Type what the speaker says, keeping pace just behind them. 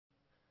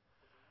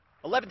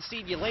11th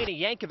seed Yelena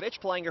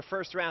Jankovic playing her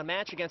first round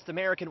match against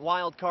American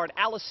wildcard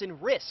Allison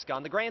Risk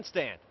on the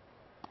grandstand.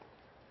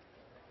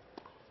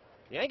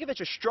 Jankovic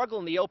has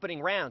struggled in the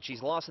opening round.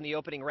 She's lost in the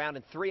opening round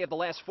in 3 of the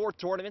last 4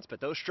 tournaments, but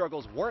those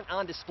struggles weren't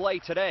on display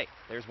today.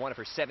 There's one of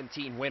her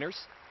 17 winners.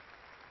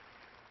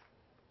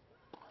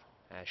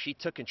 As she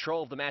took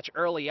control of the match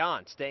early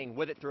on, staying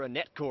with it through a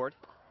net cord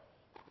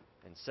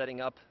and setting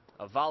up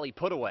a volley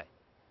put away.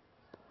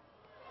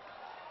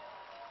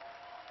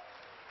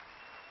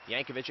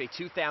 Jankovic, a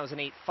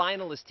 2008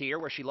 finalist here,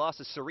 where she lost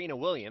to Serena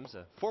Williams,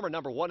 a former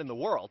 #1 in the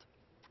world.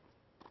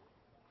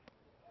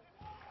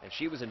 And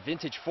she was in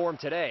vintage form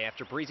today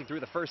after breezing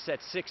through the first set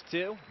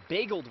 6-2.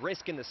 Bageled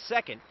Risk in the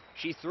second.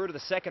 She's through to the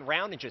second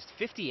round in just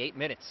 58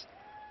 minutes.